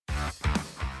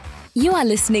You are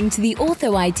listening to the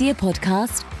Ortho Idea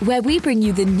podcast, where we bring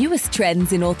you the newest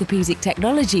trends in orthopedic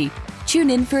technology. Tune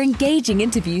in for engaging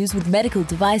interviews with medical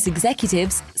device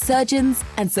executives, surgeons,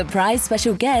 and surprise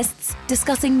special guests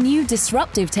discussing new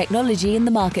disruptive technology in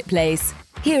the marketplace.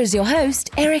 Here is your host,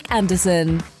 Eric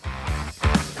Anderson.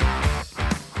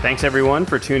 Thanks, everyone,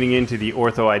 for tuning in to the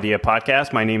Ortho Idea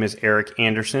podcast. My name is Eric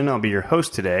Anderson. I'll be your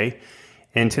host today.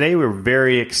 And today we're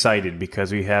very excited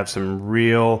because we have some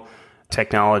real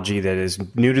technology that is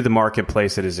new to the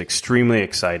marketplace that is extremely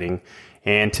exciting.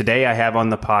 And today I have on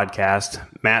the podcast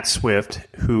Matt Swift,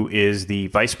 who is the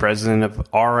Vice President of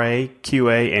RA,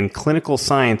 QA, and Clinical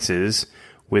Sciences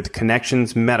with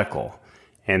Connections Medical.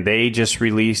 And they just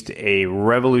released a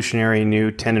revolutionary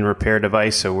new tendon repair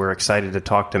device, so we're excited to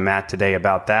talk to Matt today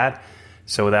about that.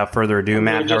 So without further ado,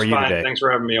 Matt, how are you today? Thanks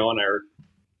for having me on, Eric.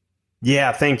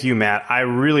 Yeah, thank you, Matt. I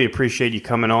really appreciate you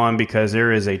coming on because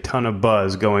there is a ton of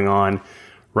buzz going on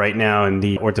right now in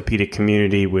the orthopedic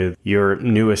community with your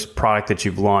newest product that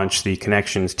you've launched, the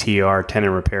Connections TR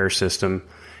tendon repair system.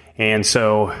 And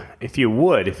so if you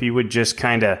would just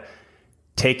kind of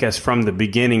take us from the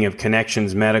beginning of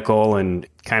Connections Medical and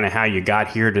kind of how you got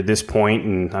here to this point,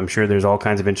 and I'm sure there's all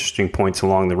kinds of interesting points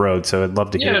along the road, so I'd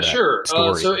love to hear that sure.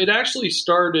 story. So it actually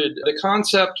started, the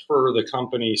concept for the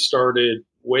company started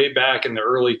way back in the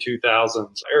early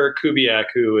 2000s. Eric Kubiak,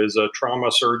 who is a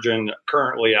trauma surgeon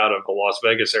currently out of the Las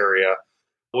Vegas area,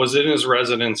 was in his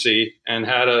residency and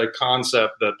had a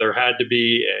concept that there had to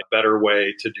be a better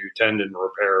way to do tendon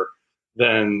repair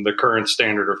than the current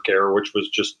standard of care, which was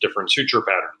just different suture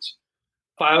patterns.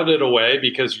 Filed it away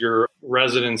because your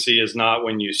residency is not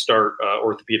when you start an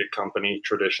orthopedic company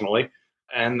traditionally.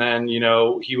 And then,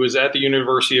 he was at the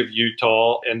University of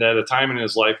Utah and at a time in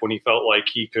his life when he felt like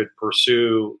he could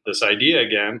pursue this idea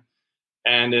again.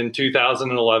 And in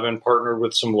 2011, partnered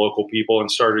with some local people and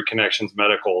started Connections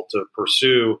Medical to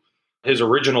pursue his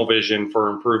original vision for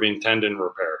improving tendon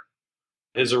repair.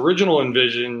 His original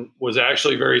vision was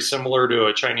actually very similar to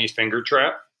a Chinese finger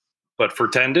trap, but for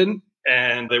tendon.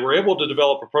 And they were able to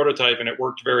develop a prototype and it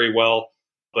worked very well,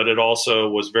 but it also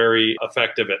was very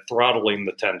effective at throttling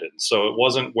the tendon. So it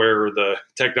wasn't where the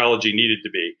technology needed to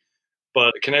be.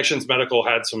 But Connections Medical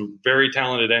had some very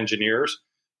talented engineers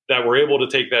that were able to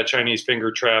take that Chinese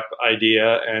finger trap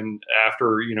idea and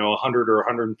after, 100 or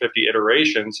 150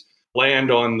 iterations,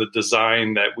 land on the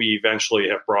design that we eventually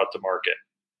have brought to market.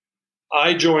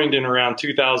 I joined in around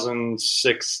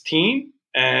 2016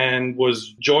 and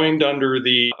was joined under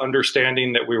the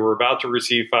understanding that we were about to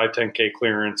receive 510K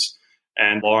clearance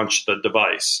and launch the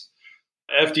device.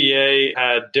 FDA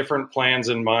had different plans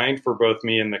in mind for both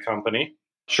me and the company.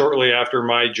 Shortly after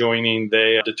my joining,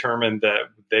 they determined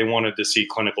that they wanted to see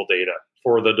clinical data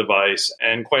for the device.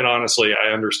 And quite honestly,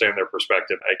 I understand their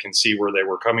perspective. I can see where they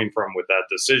were coming from with that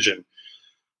decision.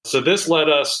 So this led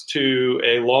us to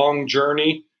a long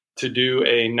journey to do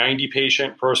a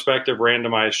 90-patient prospective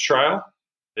randomized trial.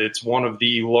 It's one of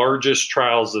the largest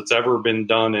trials that's ever been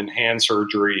done in hand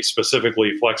surgery,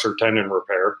 specifically flexor tendon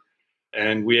repair.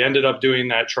 And we ended up doing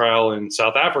that trial in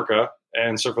South Africa.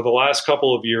 And so for the last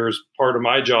couple of years, part of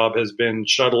my job has been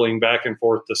shuttling back and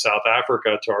forth to South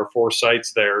Africa to our 4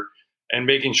 sites there and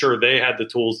making sure they had the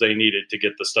tools they needed to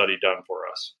get the study done for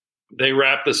us. They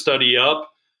wrapped the study up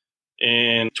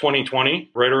in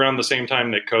 2020, right around the same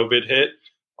time that COVID hit.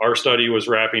 Our study was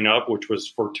wrapping up, which was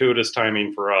fortuitous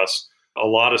timing for us. A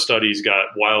lot of studies got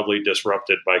wildly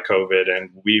disrupted by COVID, and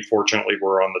we fortunately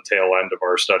were on the tail end of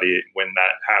our study when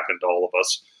that happened to all of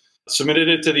us. Submitted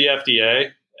it to the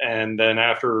FDA, and then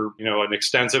after an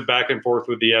extensive back and forth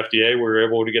with the FDA, we were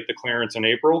able to get the clearance in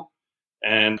April.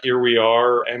 And here we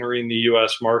are entering the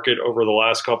U.S. market over the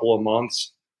last couple of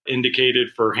months, indicated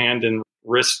for hand and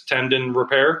wrist tendon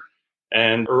repair.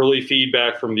 And early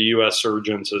feedback from the U.S.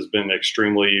 surgeons has been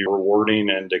extremely rewarding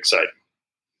and exciting.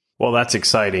 Well, that's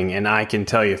exciting. And I can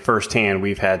tell you firsthand,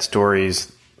 we've had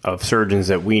stories of surgeons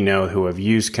that we know who have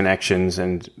used Connections,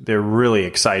 and they're really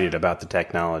excited about the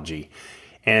technology.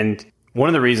 And one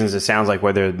of the reasons it sounds like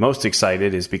why they're most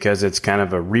excited is because it's kind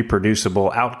of a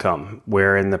reproducible outcome,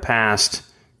 where in the past,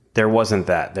 there wasn't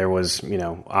that. There was,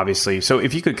 obviously. So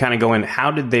if you could kind of go in, how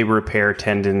did they repair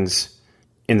tendons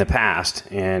in the past,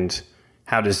 and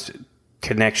how does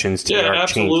Connections to Yeah,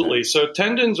 absolutely. So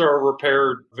tendons are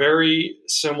repaired very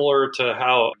similar to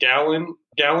how Galen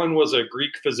was a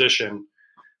Greek physician.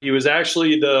 He was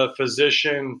actually the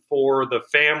physician for the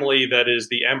family that is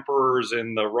the emperors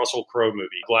in the Russell Crowe movie,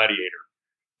 Gladiator.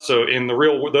 So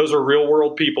those are real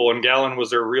world people, and Galen was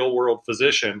their real world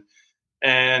physician.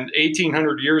 And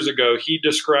 1800 years ago, he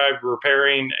described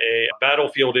repairing a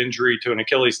battlefield injury to an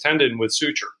Achilles tendon with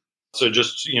suture. So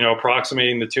just,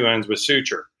 approximating the two ends with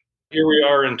suture. Here we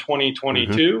are in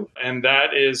 2022, and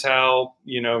that is how,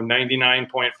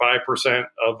 99.5%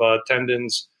 of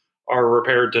tendons are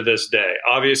repaired to this day.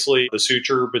 Obviously, the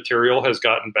suture material has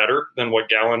gotten better than what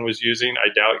Gallen was using. I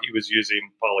doubt he was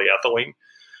using polyethylene.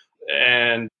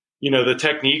 And, the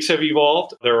techniques have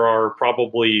evolved. There are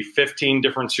probably 15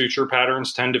 different suture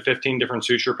patterns, 10 to 15 different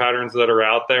suture patterns that are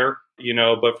out there,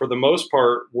 but for the most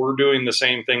part, we're doing the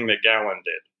same thing that Gallen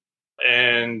did.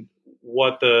 And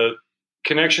what the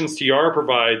Connections TR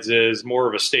provides is more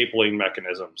of a stapling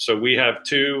mechanism. So we have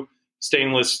two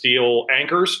stainless steel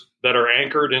anchors that are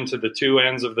anchored into the two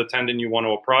ends of the tendon you want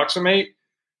to approximate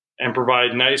and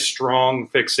provide nice, strong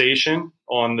fixation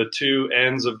on the two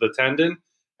ends of the tendon.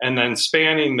 And then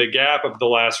spanning the gap of the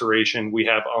laceration, we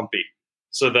have UMPI,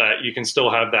 so that you can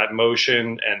still have that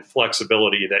motion and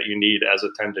flexibility that you need as a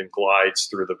tendon glides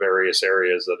through the various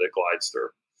areas that it glides through.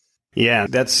 Yeah,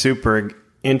 that's super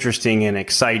interesting and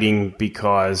exciting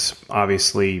because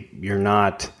obviously you're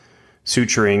not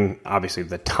suturing, obviously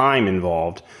the time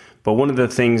involved. But one of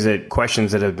the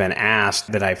questions that have been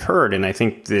asked that I've heard, and I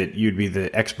think that you'd be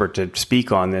the expert to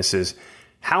speak on this, is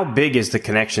how big is the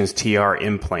Connections TR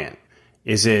implant?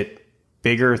 Is it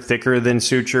bigger, thicker than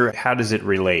suture? How does it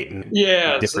relate?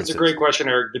 Yeah, that's a great question,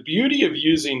 Eric. The beauty of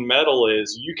using metal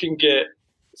is you can get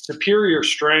superior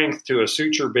strength to a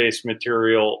suture-based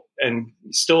material and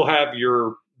still have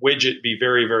your widget be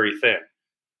very, very thin.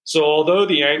 So although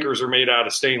the anchors are made out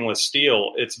of stainless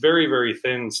steel, it's very, very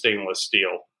thin stainless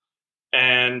steel.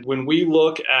 And when we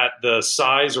look at the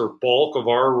size or bulk of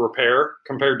our repair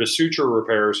compared to suture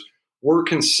repairs, we're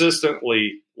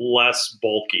consistently less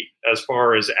bulky as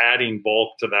far as adding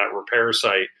bulk to that repair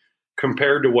site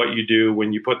compared to what you do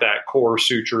when you put that core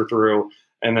suture through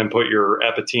and then put your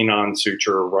epitenon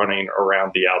suture running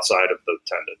around the outside of the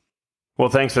tendon. Well,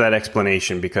 thanks for that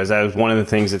explanation, because that was one of the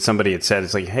things that somebody had said.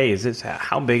 It's like, hey,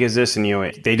 how big is this? And,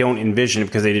 they don't envision it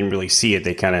because they didn't really see it.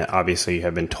 They kind of obviously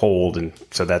have been told. And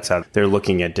so that's how they're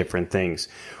looking at different things.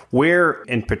 Where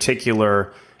in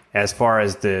particular, as far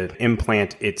as the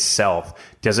implant itself,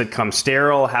 does it come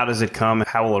sterile? How does it come?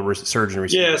 How will a surgeon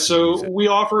receive it? Yeah, so we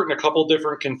offer it in a couple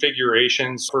different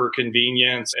configurations for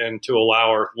convenience and to allow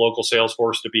our local sales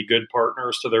force to be good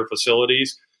partners to their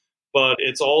facilities. But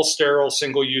it's all sterile,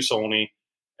 single use only.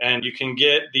 And you can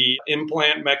get the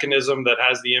implant mechanism that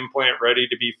has the implant ready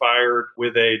to be fired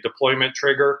with a deployment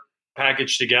trigger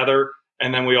packaged together.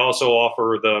 And then we also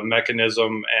offer the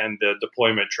mechanism and the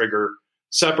deployment trigger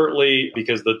separately,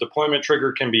 because the deployment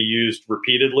trigger can be used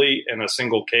repeatedly in a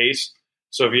single case.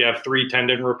 So if you have 3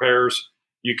 tendon repairs,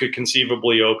 you could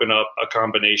conceivably open up a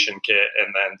combination kit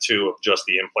and then 2 of just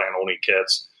the implant only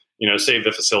kits, save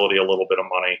the facility a little bit of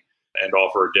money and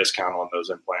offer a discount on those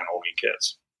implant only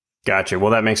kits. Gotcha.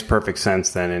 Well, that makes perfect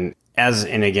sense then.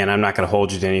 And again, I'm not going to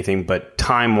hold you to anything, but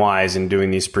time-wise in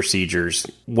doing these procedures,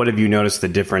 what have you noticed the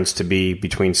difference to be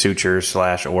between suture or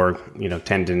the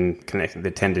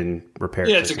tendon repair?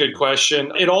 Yeah, it's a good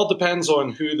question. It all depends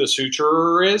on who the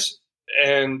suturer is.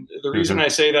 And the reason I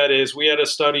say that is we had a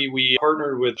study, we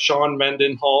partnered with Sean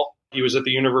Mendenhall. He was at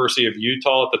the University of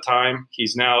Utah at the time.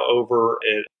 He's now over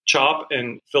at CHOP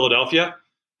in Philadelphia.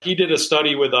 He did a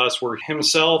study with us where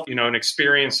himself, an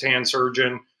experienced hand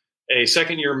surgeon, a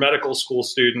second-year medical school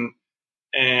student,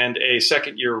 and a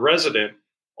second-year resident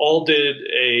all did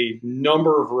a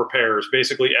number of repairs,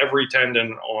 basically every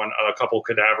tendon on a couple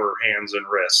cadaver hands and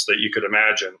wrists that you could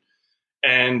imagine.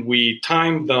 And we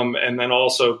timed them and then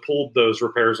also pulled those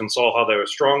repairs and saw how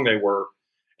strong they were.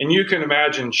 And you can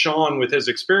imagine Sean, with his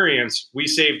experience, we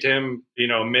saved him,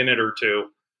 a minute or two.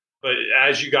 But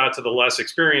as you got to the less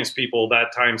experienced people,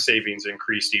 that time savings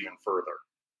increased even further.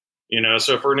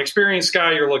 So for an experienced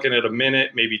guy, you're looking at a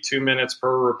minute, maybe 2 minutes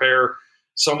per repair.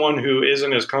 Someone who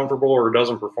isn't as comfortable or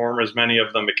doesn't perform as many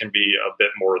of them, it can be a bit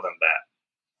more than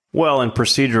that. Well, and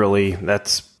procedurally,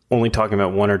 that's only talking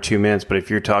about 1 or 2 minutes. But if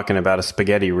you're talking about a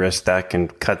spaghetti wrist, that can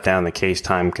cut down the case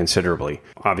time considerably.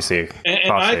 Obviously,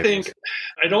 and I think,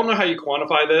 I don't know how you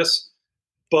quantify this,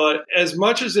 but as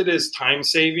much as it is time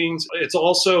savings, it's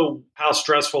also how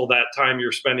stressful that time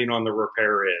you're spending on the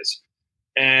repair is.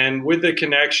 And with the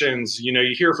Connections, you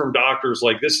hear from doctors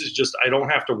like, this is just, I don't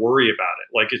have to worry about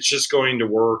it. Like, it's just going to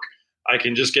work. I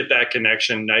can just get that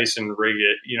connection nice and rig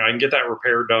it. I can get that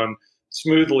repair done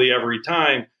smoothly every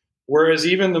time. Whereas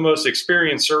even the most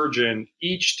experienced surgeon,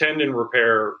 each tendon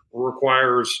repair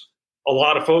requires a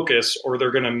lot of focus, or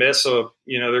they're going to miss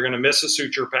a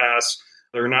suture pass.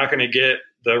 They're not going to get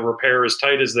the repair as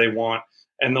tight as they want,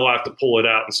 and they'll have to pull it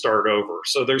out and start over.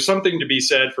 So there's something to be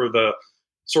said for the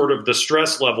sort of the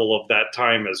stress level of that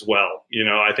time as well.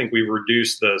 I think we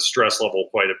reduced the stress level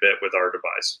quite a bit with our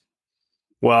device.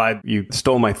 Well, you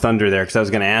stole my thunder there because I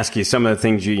was going to ask you some of the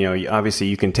things, obviously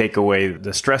you can take away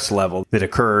the stress level that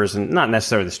occurs, and not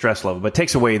necessarily the stress level, but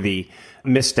takes away the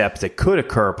missteps that could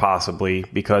occur possibly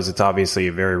because it's obviously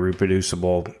a very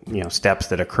reproducible, steps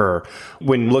that occur.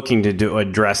 When looking to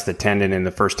address the tendon in the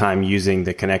first time using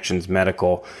the Connections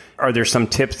Medical, are there some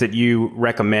tips that you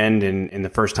recommend in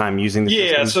the first time using the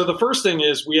system? So the first thing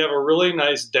is we have a really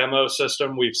nice demo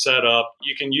system we've set up.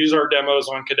 You can use our demos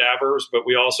on cadavers, but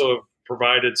we also have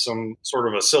provided some sort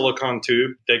of a silicone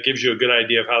tube that gives you a good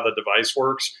idea of how the device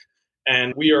works.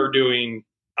 And we are doing,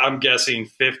 I'm guessing,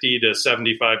 50 to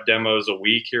 75 demos a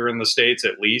week here in the States,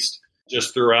 at least,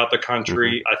 just throughout the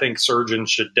country. I think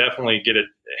surgeons should definitely get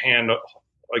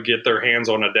their hands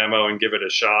on a demo and give it a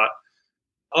shot.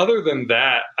 Other than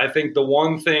that, I think the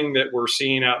one thing that we're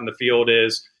seeing out in the field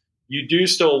is you do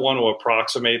still want to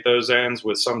approximate those ends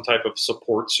with some type of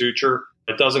support suture.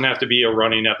 It doesn't have to be a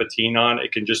running epitenon.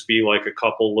 It can just be like a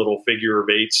couple little figure of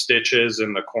 8 stitches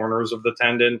in the corners of the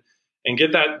tendon and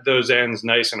get those ends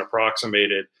nice and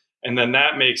approximated. And then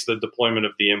that makes the deployment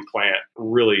of the implant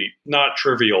really not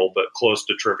trivial, but close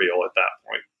to trivial at that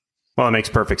point. Well, it makes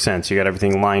perfect sense. You got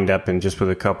everything lined up and just with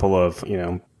a couple of,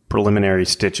 preliminary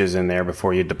stitches in there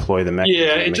before you deploy the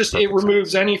mechanism. It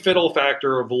removes any fiddle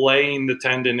factor of laying the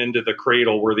tendon into the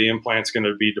cradle where the implant's going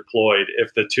to be deployed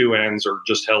if the two ends are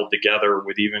just held together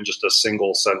with even just a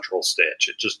single central stitch.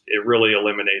 It really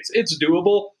eliminates. It's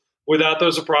doable without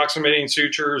those approximating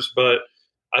sutures, but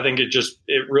I think it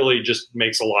really just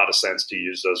makes a lot of sense to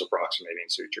use those approximating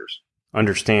sutures.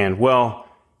 Understand. Well,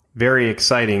 very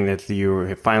exciting that you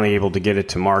were finally able to get it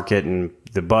to market, and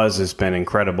the buzz has been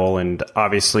incredible. And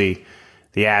obviously,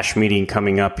 the ASH meeting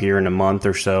coming up here in a month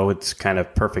or so, it's kind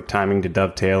of perfect timing to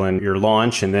dovetail in your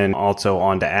launch and then also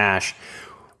on to ASH.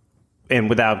 And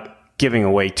without giving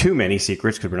away too many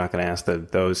secrets, because we're not going to ask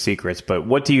those secrets, but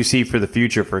what do you see for the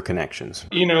future for Connections?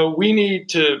 We need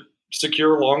to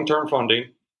secure long-term funding.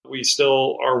 We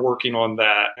still are working on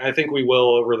that. I think we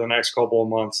will over the next couple of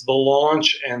months. The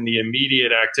launch and the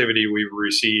immediate activity we've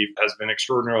received has been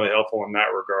extraordinarily helpful in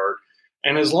that regard.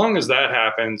 And as long as that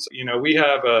happens, we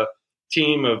have a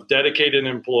team of dedicated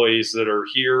employees that are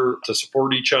here to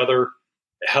support each other,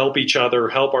 help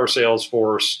our sales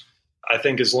force. I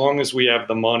think as long as we have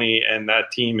the money and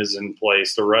that team is in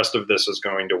place, the rest of this is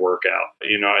going to work out.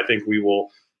 I think we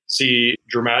will see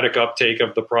dramatic uptake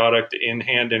of the product in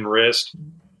hand and wrist.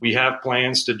 We have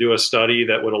plans to do a study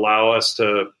that would allow us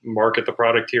to market the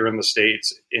product here in the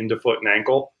States into foot and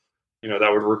ankle.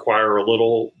 That would require a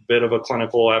little bit of a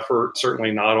clinical effort,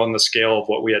 certainly not on the scale of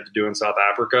what we had to do in South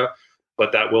Africa,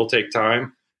 but that will take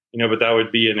time. But that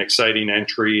would be an exciting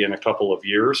entry in a couple of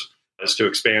years as to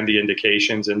expand the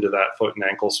indications into that foot and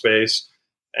ankle space.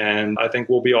 And I think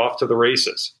we'll be off to the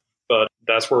races, but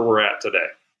that's where we're at today,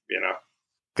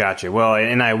 Gotcha. Well,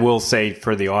 and I will say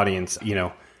for the audience,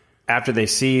 after they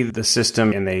see the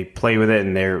system and they play with it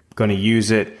and they're going to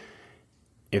use it,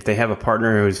 if they have a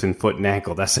partner who's in foot and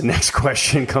ankle, that's the next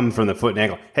question coming from the foot and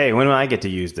ankle. Hey, when do I get to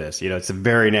use this? It's the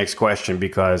very next question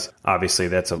because obviously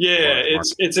that's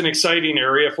it's an exciting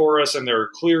area for us, and there are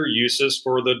clear uses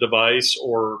for the device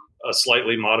or a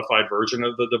slightly modified version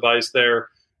of the device there.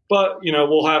 But,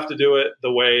 we'll have to do it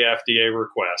the way FDA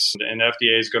requests, and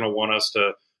FDA is going to want us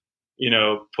to,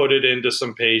 put it into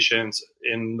some patients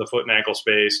in the foot and ankle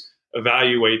space,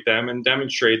 evaluate them, and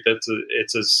demonstrate that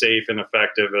it's as safe and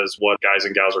effective as what guys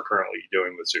and gals are currently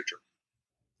doing with suture.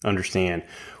 Understand.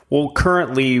 Well,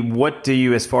 currently, what do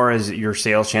you, as far as your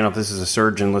sales channel, if this is a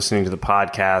surgeon listening to the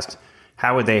podcast,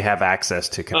 how would they have access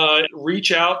to?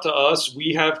 Reach out to us.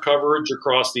 We have coverage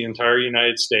across the entire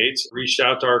United States. Reach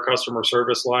out to our customer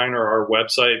service line or our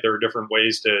website. There are different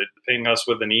ways to ping us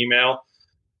with an email,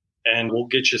 and we'll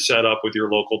get you set up with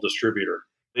your local distributor.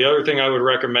 The other thing I would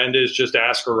recommend is just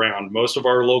ask around. Most of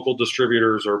our local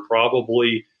distributors are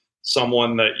probably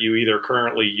someone that you either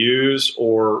currently use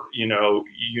or,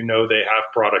 they have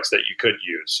products that you could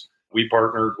use. We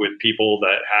partnered with people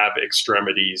that have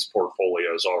extremities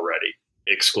portfolios already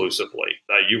exclusively.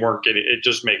 It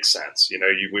just makes sense.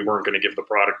 We weren't going to give the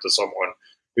product to someone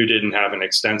who didn't have an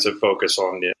extensive focus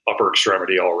on the upper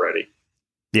extremity already.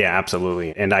 Yeah,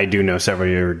 absolutely. And I do know several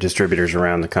of your distributors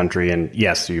around the country. And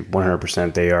yes,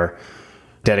 100%, they are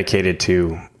dedicated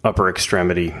to upper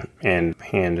extremity and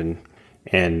hand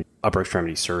and upper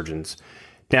extremity surgeons.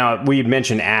 Now, we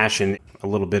mentioned ASH a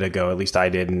little bit ago, at least I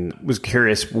did, and was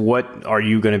curious, what are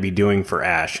you going to be doing for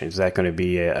ASH? Is that going to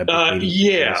be a big meeting?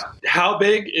 Yeah. How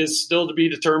big is still to be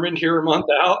determined here a month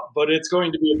out, but it's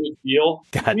going to be a big deal.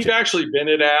 Gotcha. We've actually been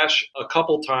at ASH a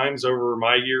couple times over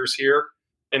my years here,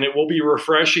 and it will be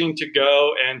refreshing to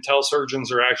go and tell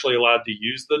surgeons are actually allowed to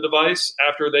use the device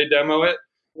after they demo it.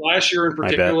 Last year in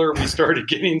particular, we started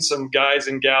getting some guys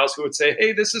and gals who would say,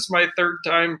 hey, this is my third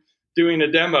time doing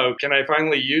a demo. Can I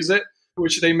finally use it?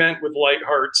 Which they meant with light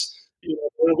hearts.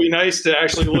 It'll be nice to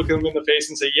actually look them in the face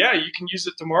and say, yeah, you can use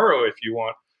it tomorrow if you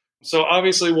want. So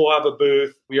obviously we'll have a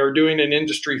booth. We are doing an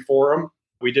industry forum.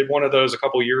 We did one of those a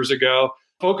couple years ago,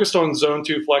 focused on zone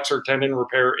 2 flexor tendon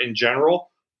repair in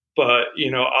general. But,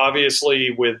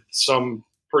 obviously with some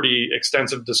pretty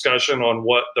extensive discussion on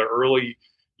what the early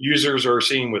users are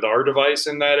seeing with our device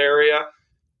in that area.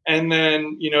 And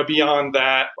then, beyond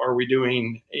that, are we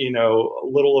doing,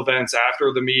 little events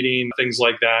after the meeting, things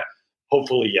like that?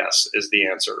 Hopefully, yes, is the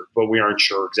answer, but we aren't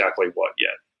sure exactly what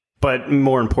yet. But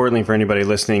more importantly, for anybody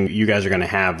listening, you guys are going to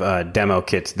have demo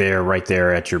kits right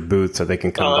there at your booth so they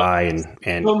can come by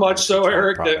and so much so,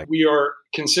 Eric, that we are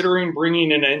considering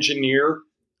bringing an engineer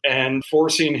and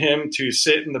forcing him to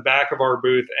sit in the back of our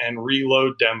booth and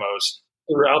reload demos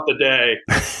throughout the day,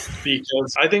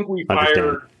 because I think we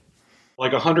fired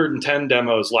like 110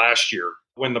 demos last year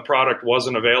when the product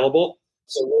wasn't available.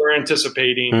 So we're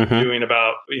anticipating doing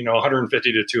about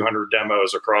 150 to 200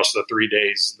 demos across the 3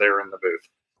 days there in the booth.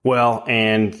 Well,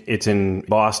 and it's in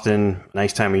Boston.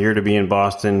 Nice time of year to be in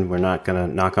Boston. We're not going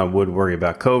to, knock on wood, worry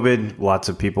about COVID. Lots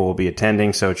of people will be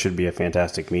attending, so it should be a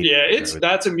fantastic meeting. Yeah,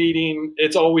 that's a meeting.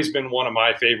 It's always been one of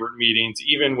my favorite meetings,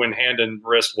 even when hand and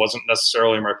wrist wasn't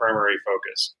necessarily my primary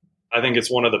focus. I think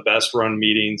it's one of the best run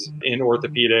meetings in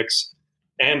orthopedics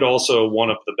and also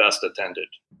one of the best attended.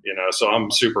 So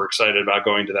I'm super excited about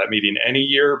going to that meeting any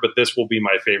year, but this will be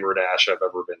my favorite ASH I've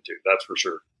ever been to. That's for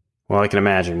sure. Well, I can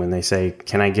imagine when they say,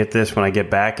 can I get this when I get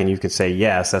back? And you can say,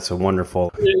 yes, that's a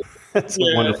wonderful,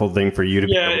 wonderful thing for you to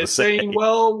be able to say. Saying,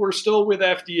 well, we're still with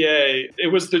FDA.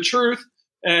 It was the truth.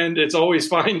 And it's always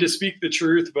fine to speak the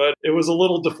truth, but it was a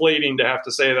little deflating to have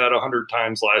to say that 100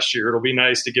 times last year. It'll be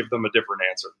nice to give them a different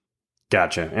answer.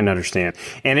 Gotcha, and understand.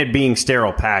 And it being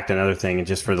sterile packed, another thing, and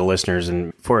just for the listeners,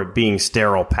 and for it being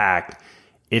sterile packed,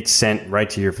 it's sent right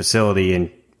to your facility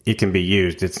and it can be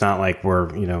used. It's not like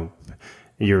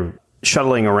you're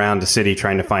shuttling around the city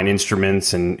trying to find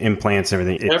instruments and implants and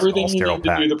everything. It's everything all you sterile need to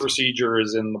packed. do the procedure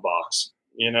is in the box,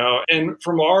 And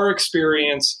from our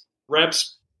experience,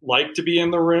 reps like to be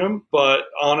in the room, but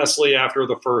honestly, after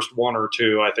the first one or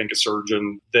two, I think a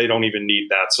surgeon, they don't even need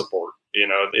that support.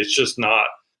 It's just not.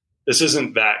 This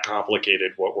isn't that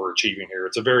complicated what we're achieving here.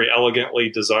 It's a very elegantly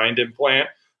designed implant,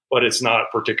 but it's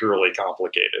not particularly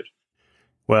complicated.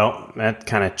 Well, that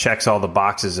kind of checks all the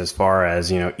boxes as far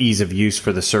as, ease of use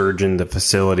for the surgeon, the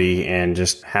facility, and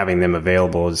just having them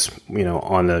available is,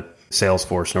 on the sales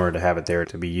force in order to have it there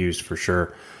to be used for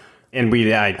sure. And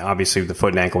obviously the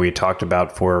foot and ankle we had talked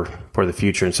about for the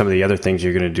future and some of the other things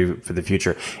you're going to do for the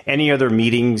future. Any other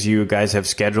meetings you guys have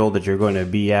scheduled that you're going to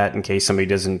be at in case somebody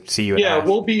doesn't see you?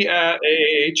 We'll be at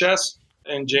AAHS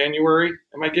in January.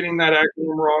 Am I getting that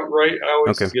acronym wrong? Right? I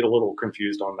always get a little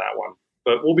confused on that one.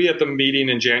 But we'll be at the meeting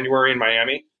in January in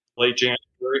Miami, late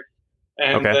January.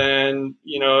 And then,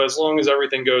 as long as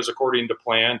everything goes according to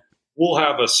plan, we'll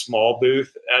have a small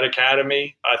booth at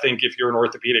Academy. I think if you're an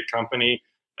orthopedic company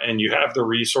and you have the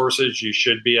resources, you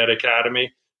should be at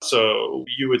Academy. So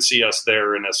you would see us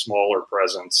there in a smaller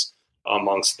presence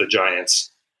amongst the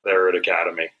giants there at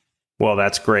Academy. Well,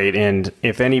 that's great. And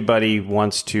if anybody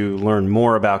wants to learn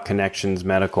more about Connections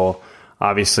Medical,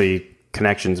 obviously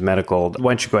Connections Medical,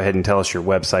 why don't you go ahead and tell us your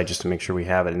website just to make sure we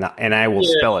have it. And I will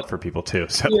spell it for people too.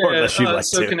 So, unless you'd like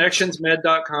to.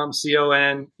 Connectionsmed.com,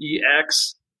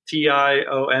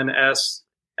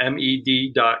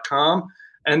 ConnectionsMed.com.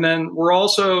 And then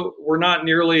we're not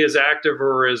nearly as active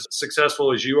or as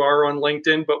successful as you are on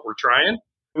LinkedIn, but we're trying.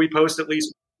 We post at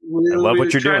least. I love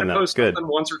what you're doing. Post good.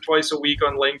 Once or twice a week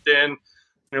on LinkedIn.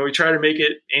 We try to make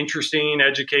it interesting,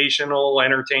 educational,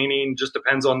 entertaining. Just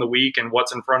depends on the week and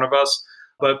what's in front of us.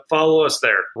 But follow us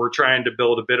there. We're trying to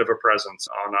build a bit of a presence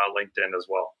on LinkedIn as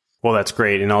well. Well, that's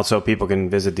great. And also people can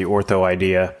visit the Ortho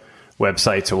Idea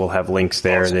website. So we'll have links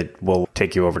there that will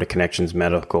take you over to Connections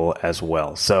Medical as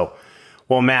well. So,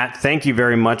 well, Matt, thank you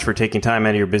very much for taking time out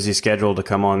of your busy schedule to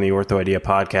come on the Ortho Idea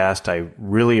podcast. I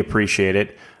really appreciate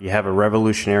it. You have a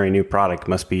revolutionary new product.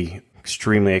 Must be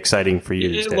extremely exciting for you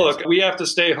these days. Look, we have to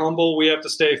stay humble. We have to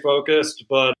stay focused.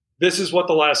 But this is what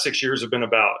the last 6 years have been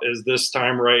about, is this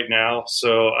time right now.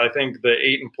 So I think the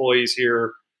 8 employees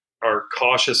here are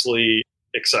cautiously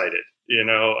excited.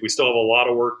 We still have a lot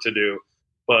of work to do,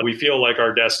 but we feel like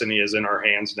our destiny is in our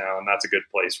hands now, and that's a good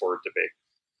place for it to be.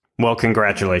 Well,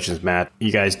 congratulations, Matt.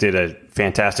 You guys did a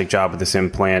fantastic job with this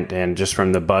implant, and just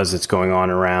from the buzz that's going on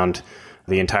around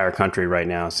the entire country right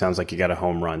now, it sounds like you got a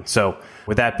home run. So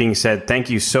with that being said, thank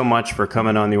you so much for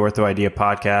coming on the Ortho Idea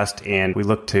podcast, and we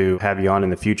look to have you on in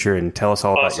the future and tell us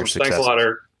all about your success. Thanks a lot,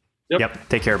 Eric. Yep.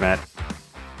 Take care, Matt.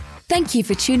 Thank you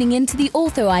for tuning in to the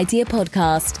Ortho Idea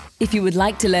podcast. If you would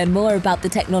like to learn more about the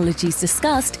technologies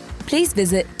discussed, please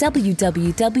visit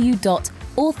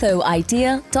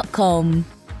www.orthoidea.com.